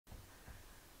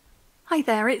Hi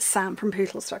there, it's Sam from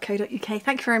Pootles.co.uk.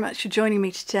 Thank you very much for joining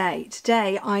me today.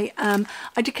 Today I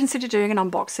did consider doing an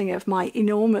unboxing of my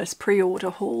enormous pre-order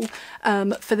haul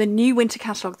for the new winter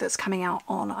catalogue that's coming out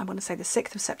on, I want to say, the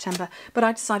 6th of September, but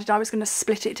I decided I was going to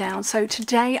split it down. So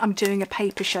today I'm doing a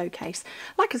paper showcase.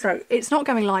 Like I said, it's not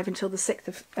going live until the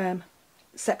 6th of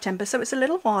September, so it's a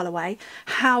little while away.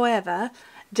 However,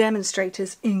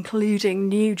 demonstrators, including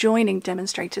new joining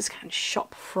demonstrators, can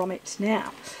shop from it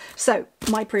now. So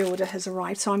my pre-order has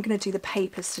arrived, so I'm going to do the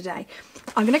papers today.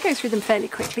 I'm going to go through them fairly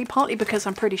quickly, partly because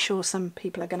I'm pretty sure some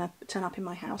people are going to turn up in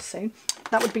my house soon.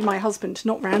 That would be my husband,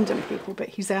 not random people, but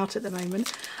he's out at the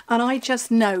moment. And I just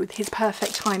know his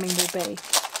perfect timing will be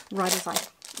right as I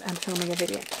am filming a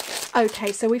video.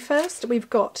 Okay, so we've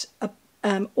got a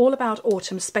All About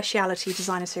Autumn Speciality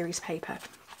Designer Series paper.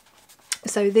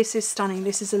 So this is stunning.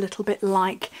 This is a little bit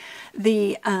like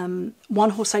the One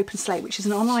Horse Open Sleigh, which is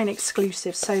an online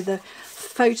exclusive. So the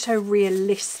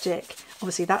photorealistic,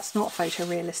 obviously that's not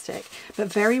photorealistic,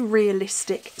 but very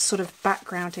realistic sort of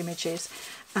background images.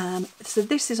 So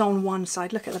this is on one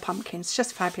side. Look at the pumpkins,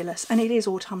 just fabulous. And it is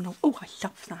autumnal. Oh, I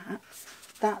love that.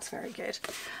 That's very good.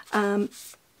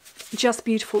 Just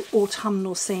beautiful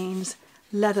autumnal scenes,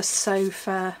 leather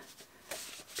sofa,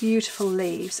 beautiful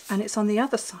leaves, and it's on the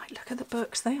other side. Look at the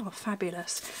books, they are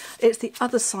fabulous. It's the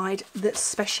other side that's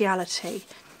speciality,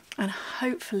 and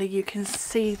hopefully you can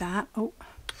see that. Oh,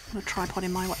 I've got a tripod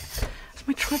in my way.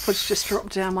 My tripod's just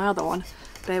dropped down my other one.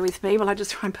 Bear with me while I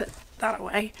just try and put that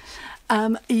away.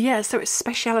 Yeah, so it's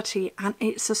speciality, and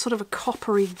it's a sort of a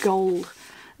coppery gold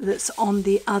that's on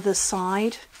the other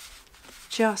side.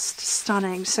 Just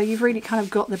stunning. So you've really kind of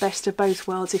got the best of both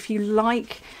worlds. If you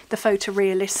like the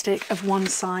photorealistic of one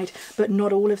side but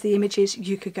not all of the images,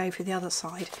 you could go for the other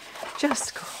side.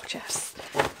 Just gorgeous.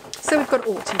 So we've got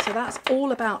autumn, so that's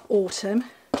all about autumn.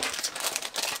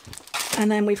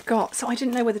 And then we've got, so I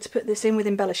didn't know whether to put this in with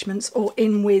embellishments or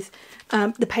in with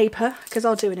the paper, because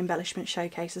I'll do an embellishment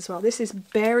showcase as well. This is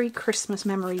Berry Christmas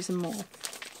Memories and More.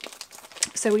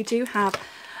 So we do have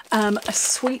a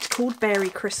suite called Berry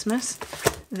Christmas.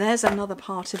 There's another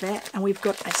part of it, and we've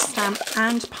got a stamp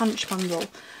and punch bundle.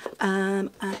 And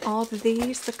are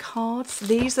these the cards?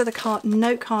 These are the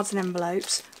note cards and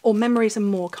envelopes, or Memories and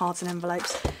More cards and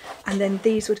envelopes, and then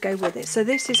these would go with it. So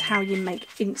this is how you make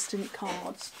instant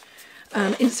cards,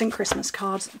 instant Christmas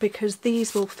cards, because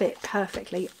these will fit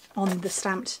perfectly on the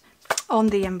stamped, on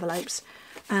the envelopes,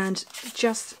 and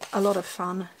just a lot of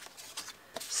fun.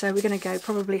 So we're going to go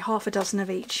probably half a dozen of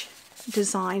each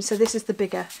design. So this is the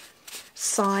bigger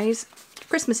size.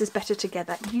 Christmas is better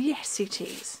together. Yes, it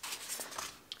is.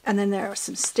 And then there are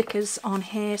some stickers on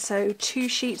here. So 2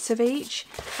 sheets of each.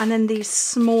 And then these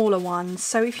smaller ones.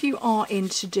 So if you are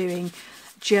into doing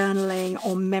journaling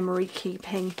or memory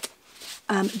keeping,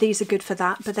 these are good for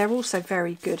that. But they're also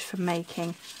very good for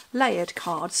making layered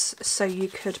cards. So you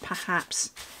could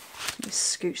perhaps, let me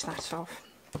scooch that off.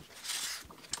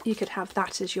 You could have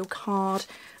that as your card,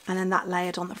 and then that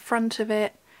layered on the front of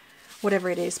it, whatever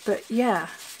it is. But yeah,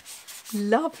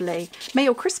 lovely. May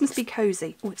your Christmas be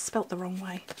cosy. Oh, it's spelt the wrong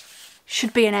way.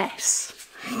 Should be an S.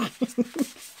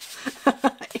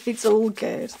 It's all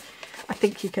good. I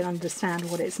think you can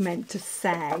understand what it's meant to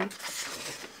say.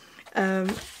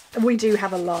 We do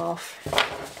have a laugh,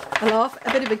 a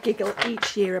bit of a giggle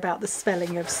each year about the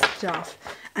spelling of stuff,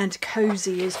 and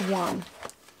cosy is one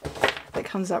that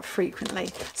comes up frequently.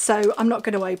 So I'm not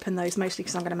going to open those, mostly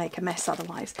because I'm going to make a mess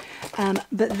otherwise. But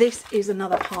this is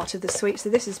another part of the suite. So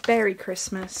this is Berry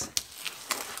Christmas,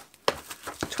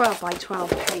 12 by 12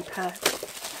 paper.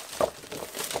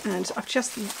 And I've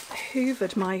just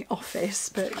hoovered my office,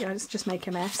 but yeah, let's just make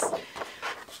a mess.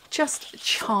 Just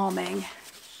charming.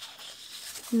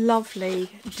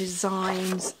 Lovely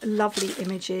designs, lovely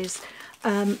images.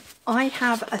 I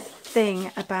have a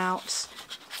thing about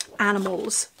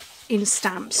animals in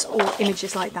stamps or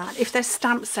images like that. If they're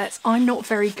stamp sets, I'm not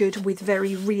very good with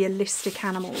very realistic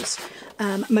animals,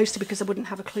 mostly because I wouldn't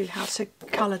have a clue how to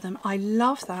colour them. I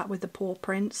love that with the paw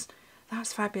prints.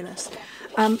 That's fabulous.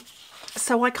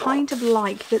 So I kind of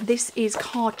like that this is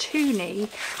cartoony,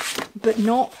 but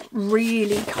not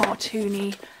really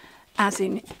cartoony as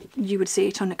in you would see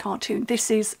it on a cartoon.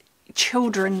 This is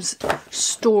children's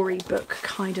storybook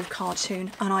kind of cartoon,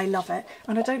 and I love it.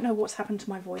 And I don't know what's happened to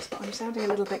my voice, but I'm sounding a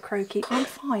little bit croaky. I'm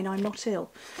fine, I'm not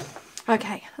ill.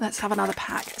 Okay, let's have another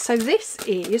pack. So this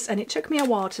is, and it took me a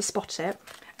while to spot it,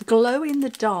 glow in the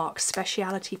dark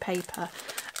speciality paper.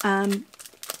 And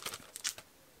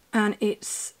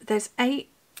there's eight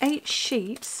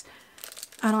sheets,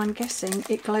 and I'm guessing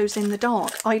it glows in the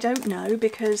dark. I don't know,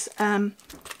 because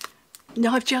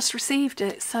No, I've just received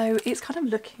it, so it's kind of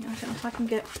looking, I don't know if I can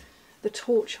get the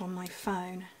torch on my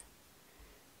phone.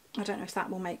 I don't know if that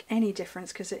will make any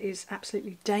difference because it is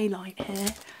absolutely daylight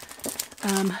here.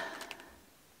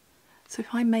 So if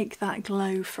I make that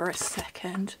glow for a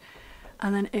second,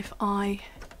 and then if I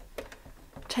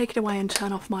take it away and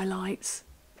turn off my lights,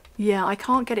 yeah, I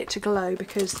can't get it to glow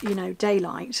because, you know,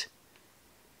 daylight.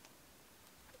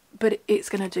 But it's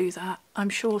going to do that. I'm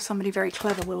sure somebody very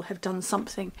clever will have done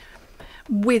something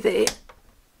with it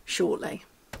shortly.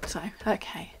 So,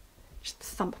 okay, just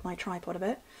thump my tripod a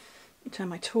bit. Turn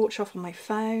my torch off on my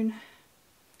phone.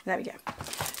 There we go.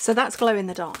 So that's glow in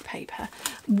the dark paper.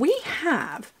 We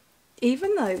have,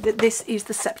 even though that this is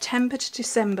the September to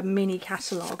December mini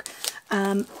catalogue,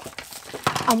 and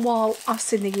while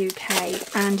us in the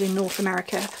UK and in North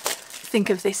America think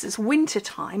of this as winter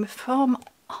time, from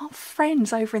our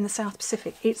friends over in the South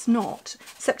Pacific, it's not.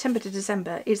 September to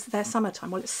December is their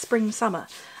summertime. Well, it's spring, summer.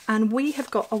 And we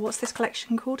have got, oh, what's this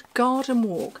collection called? Garden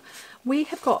Walk. We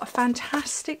have got a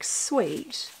fantastic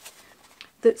suite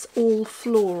that's all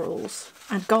florals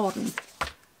and garden.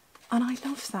 And I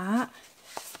love that.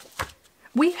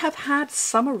 We have had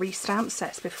summery stamp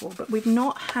sets before, but we've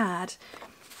not had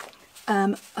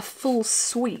a full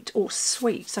suite or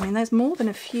suites. I mean, there's more than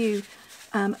a few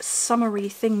summery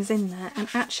things in there, and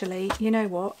actually, you know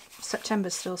what,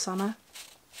 September's still summer.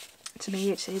 To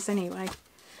me it is anyway.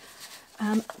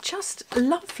 Just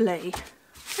lovely,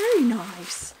 very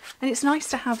nice, and it's nice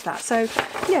to have that. So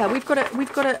yeah, we've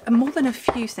got a more than a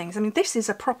few things. I mean, this is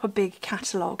a proper big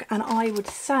catalogue, and I would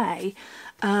say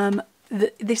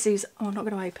that this is, oh, I'm not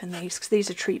going to open these because these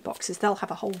are treat boxes. They'll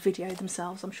have a whole video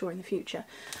themselves, I'm sure, in the future.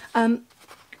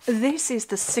 This is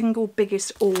the single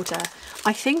biggest order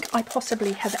I think I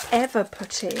possibly have ever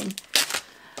put in,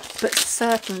 but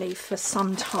certainly for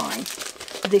some time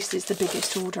this is the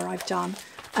biggest order I've done.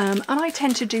 And I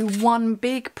tend to do one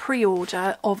big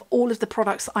pre-order of all of the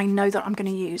products I know that I'm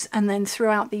going to use, and then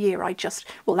throughout the year I just,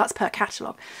 well, that's per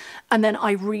catalogue, and then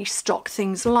I restock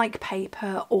things like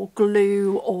paper or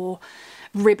glue or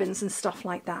ribbons and stuff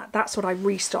like that. That's what I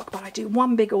restock, but I do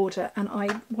one big order, and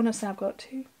I want to say I've got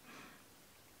 2,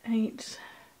 8,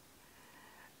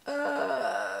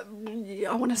 I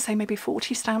want to say maybe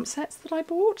 40 stamp sets that I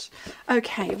bought.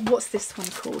 Okay, what's this one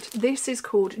called? This is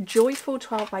called Joyful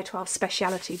 12x12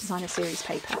 Speciality Designer Series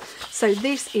paper. So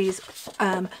this is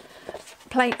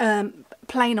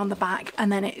plain on the back,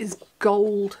 and then it is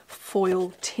gold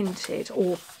foil tinted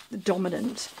or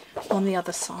dominant on the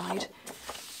other side.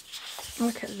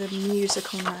 Look at the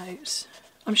musical notes.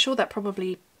 I'm sure that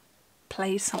probably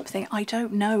plays something. I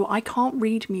don't know. I can't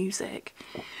read music.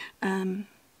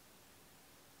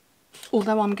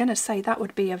 Although I'm going to say that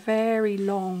would be a very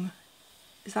long,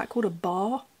 is that called a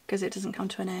bar? Because it doesn't come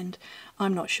to an end.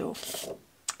 I'm not sure.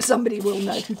 Somebody will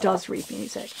know who does read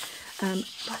music.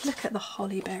 But look at the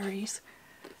holly berries.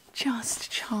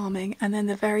 Just charming. And then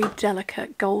the very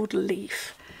delicate gold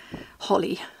leaf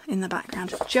holly in the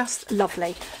background. Just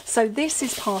lovely. So this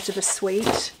is part of a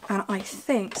suite, and I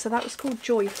think, so that was called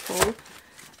Joyful,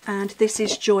 and this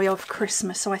is Joy of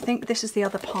Christmas. So I think this is the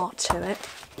other part to it.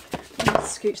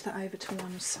 Let's scooch that over to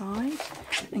one side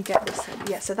and get this in.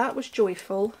 Yeah, so that was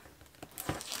Joyful.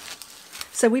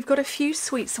 So we've got a few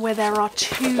suites where there are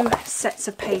 2 sets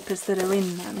of papers that are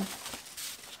in them,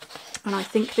 and I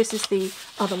think this is the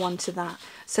other one to that.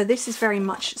 So this is very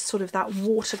much sort of that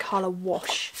watercolour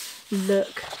wash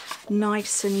look,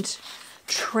 nice and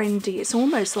trendy. It's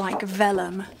almost like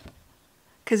vellum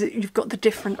because you've got the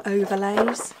different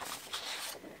overlays.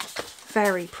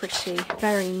 Very pretty,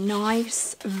 very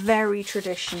nice, very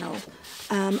traditional.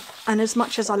 And as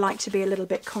much as I like to be a little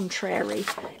bit contrary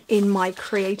in my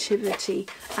creativity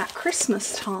at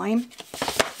Christmas time,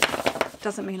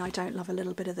 doesn't mean I don't love a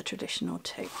little bit of the traditional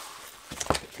too.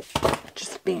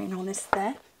 Just being honest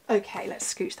there. Okay,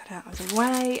 let's scooch that out of the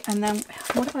way. And then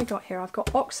what have I got here? I've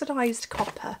got oxidized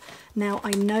copper. Now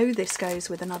I know this goes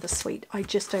with another suite. I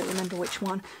just don't remember which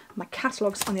one. My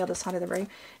catalogue's on the other side of the room.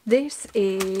 This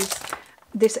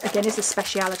again is a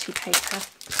speciality paper.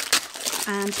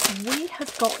 And we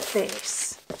have got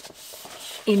this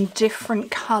in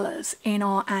different colours in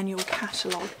our annual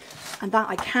catalogue. And that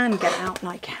I can get out and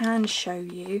I can show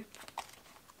you.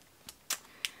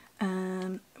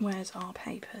 Where's our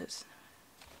papers?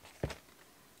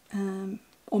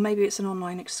 Or maybe it's an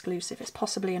online exclusive. It's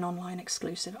possibly an online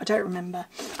exclusive. I don't remember.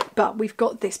 But we've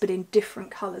got this, but in different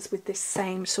colours with this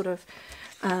same sort of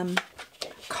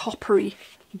coppery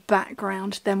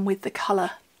background, then with the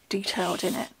colour detailed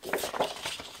in it.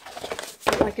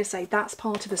 But like I say, that's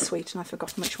part of a suite, and I've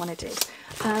forgotten which one it is.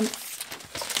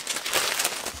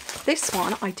 This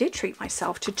one, I did treat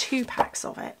myself to 2 packs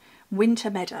of it. Winter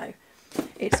Meadow,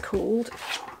 it's called.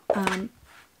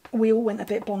 we all went a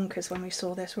bit bonkers when we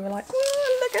saw this. We were like,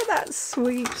 oh, look at that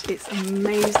suite. It's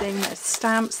amazing. There's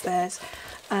stamps, there's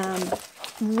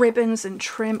ribbons and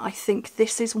trim. I think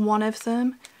this is one of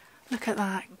them. Look at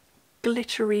that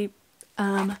glittery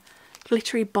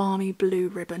balmy blue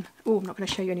ribbon. Oh, I'm not going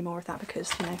to show you any more of that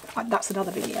because, you know, that's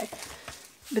another video.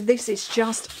 But this is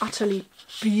just utterly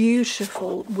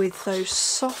beautiful with those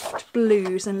soft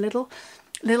blues and little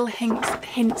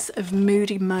hints of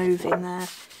moody mauve in there.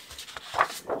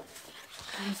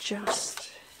 And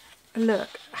just look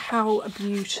how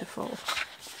beautiful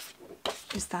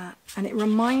is that. And it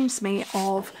reminds me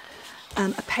of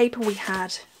a paper we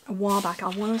had a while back. I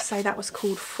want to say that was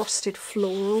called Frosted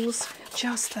Florals.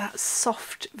 Just that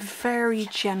soft, very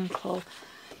gentle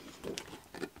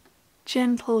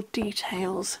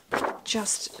details,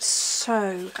 just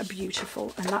so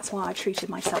beautiful. And that's why I treated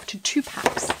myself to 2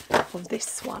 packs of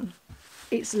this one.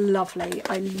 It's lovely.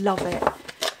 I love it.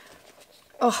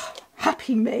 Oh,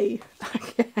 happy me.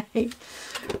 Okay,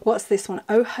 what's this one?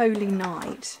 Oh Holy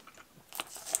Night.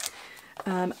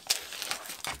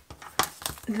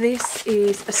 This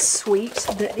is a suite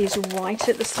that is right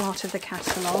at the start of the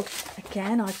catalogue.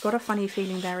 Again, I've got a funny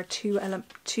feeling there are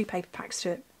two paper packs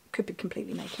to it. Could be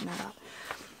completely making that up.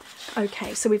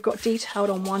 Okay, so we've got detailed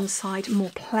on one side,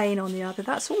 more plain on the other.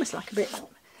 That's almost like a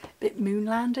bit moon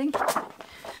landing.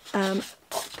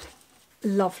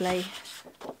 Lovely.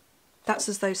 That's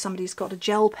as though somebody's got a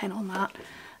gel pen on that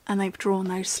and they've drawn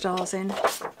those stars in.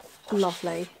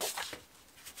 Lovely.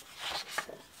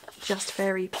 Just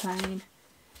very plain.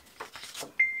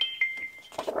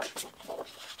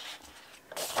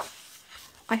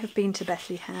 I have been to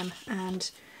Bethlehem, and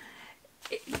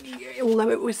although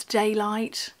it was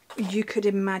daylight, you could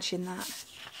imagine that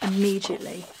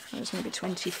immediately. It was maybe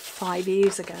 25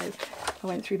 years ago I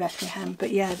went through Bethlehem,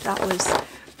 but yeah, that was,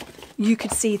 you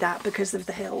could see that because of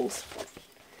the hills.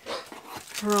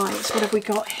 Right, what have we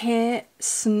got here?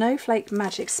 Snowflake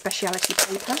Magic Speciality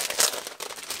Paper.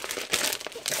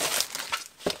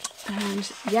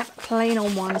 And yep, plain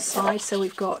on one side, so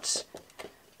we've got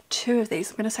 2 of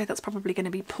these. I'm going to say that's probably going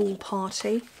to be Pool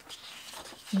Party.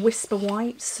 Whisper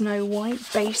White, Snow White,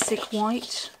 Basic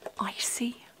White,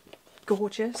 Icy,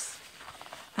 gorgeous.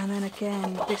 And then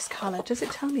again, this colour. Does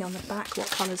it tell me on the back what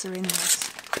colours are in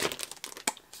this?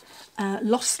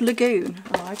 Lost Lagoon.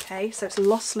 Oh, okay, so it's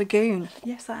Lost Lagoon.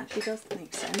 Yes, that actually does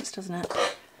make sense, doesn't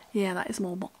it? Yeah, that is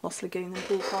more Lost Lagoon than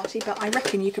Pool Party, but I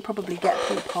reckon you could probably get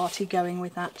Pool Party going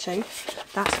with that too.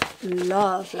 That's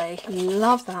lovely.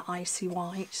 Love that icy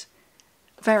white.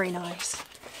 Very nice.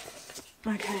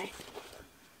 Okay.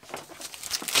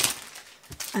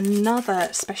 Another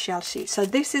speciality. So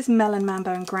this is Melon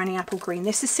Mambo and Granny Apple Green.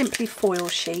 This is simply foil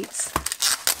sheets.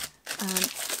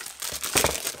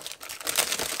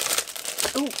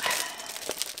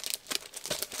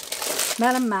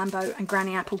 Melon Mambo and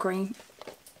Granny Apple Green.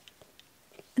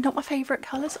 Not my favourite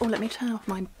colours. Oh, let me turn off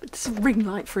my ring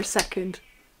light for a second.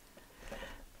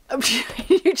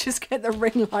 You just get the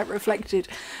ring light reflected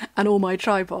and all my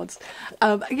tripods.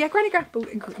 Yeah, Granny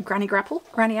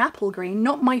Apple Green,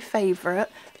 not my favourite,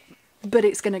 but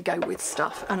it's going to go with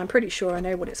stuff, and I'm pretty sure I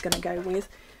know what it's going to go with.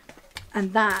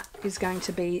 And that is going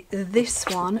to be this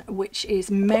one, which is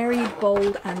Merry,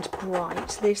 Bold and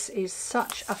Bright. This is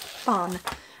such a fun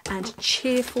and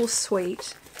cheerful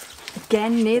suite.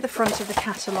 Again, near the front of the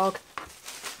catalogue.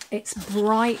 It's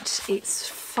bright, it's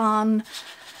fun.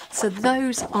 So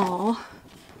those are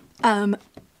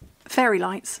fairy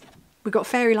lights. We've got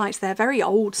fairy lights there, very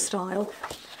old style.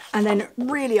 And then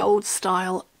really old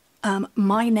style,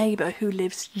 my neighbour who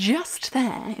lives just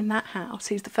there in that house,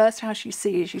 he's the first house you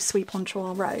see as you sweep onto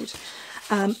our road.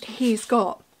 He's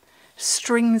got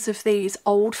strings of these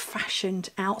old-fashioned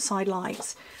outside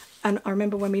lights. And I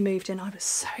remember when we moved in, I was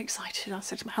so excited. I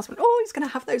said to my husband, oh, he's going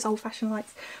to have those old-fashioned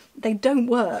lights. They don't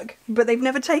work, but they've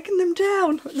never taken them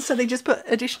down. So they just put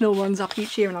additional ones up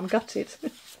each year, and I'm gutted.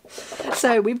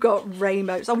 So we've got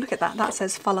rainbows. Oh, look at that. That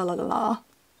says fa la la la.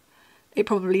 It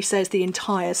probably says the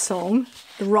entire song,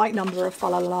 the right number of fa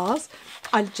la las.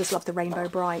 I just love the Rainbow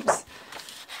Brights.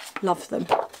 Love them.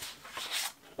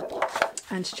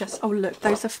 And just, oh look,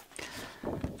 those are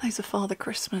Father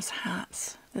Christmas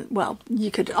hats. Well,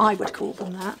 I would call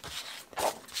them that.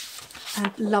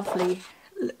 And lovely,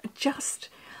 just,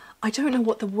 I don't know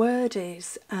what the word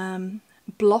is,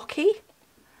 blocky?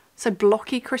 So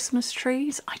blocky Christmas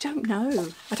trees? I don't know.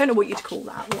 I don't know what you'd call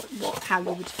that, how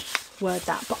you would word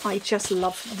that, but I just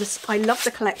love this. I love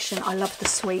the collection, I love the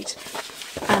suite.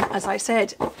 And as I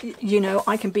said, you know,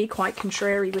 I can be quite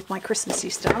contrary with my Christmassy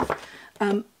stuff.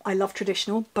 I love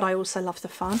traditional, but I also love the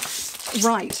fun.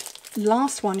 Right,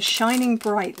 last one, Shining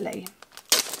Brightly.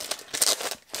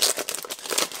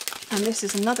 And this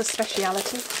is another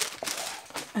speciality.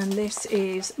 And this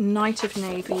is Night of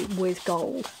Navy with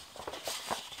gold.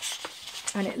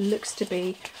 And it looks to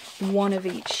be one of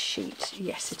each sheet.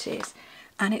 Yes, it is.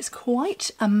 And it's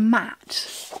quite a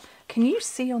matte. Can you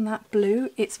see on that blue?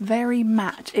 It's very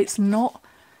matte. It's not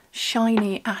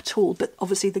shiny at all, but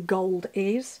obviously the gold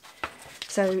is.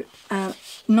 So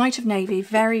Night of Navy,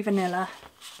 very vanilla,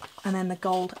 and then the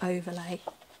gold overlay.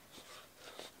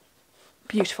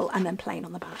 Beautiful, and then plain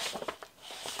on the back.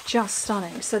 Just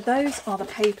stunning. So those are the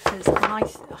papers, and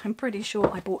I'm pretty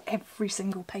sure I bought every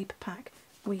single paper pack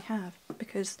we have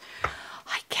because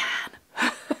I can.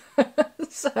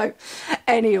 So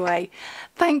anyway,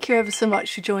 thank you ever so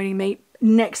much for joining me.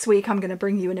 Next week I'm going to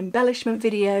bring you an embellishment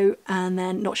video, and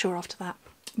then not sure after that,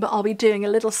 but I'll be doing a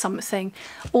little something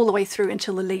all the way through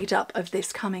until the lead up of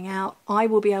this coming out. I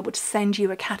will be able to send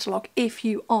you a catalogue if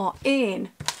you are in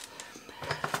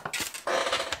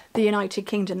the United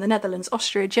Kingdom, the Netherlands,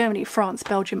 Austria, Germany, France,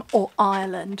 Belgium or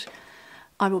Ireland.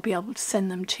 I will be able to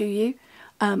send them to you,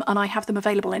 and I have them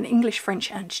available in English, French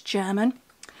and German.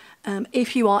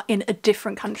 If you are in a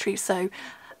different country, so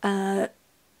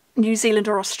New Zealand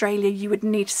or Australia, you would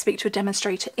need to speak to a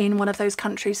demonstrator in one of those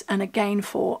countries, and again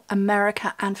for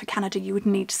America and for Canada you would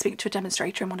need to speak to a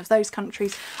demonstrator in one of those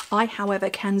countries. I, however,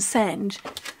 can send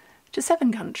to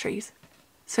 7 countries.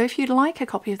 So if you'd like a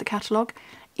copy of the catalogue,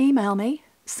 email me,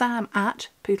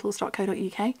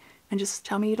 sam@pootles.co.uk, and just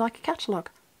tell me you'd like a catalogue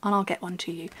and I'll get one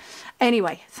to you.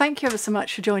 Anyway, thank you ever so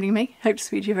much for joining me. Hope to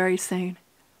speak to you very soon.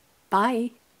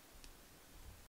 Bye.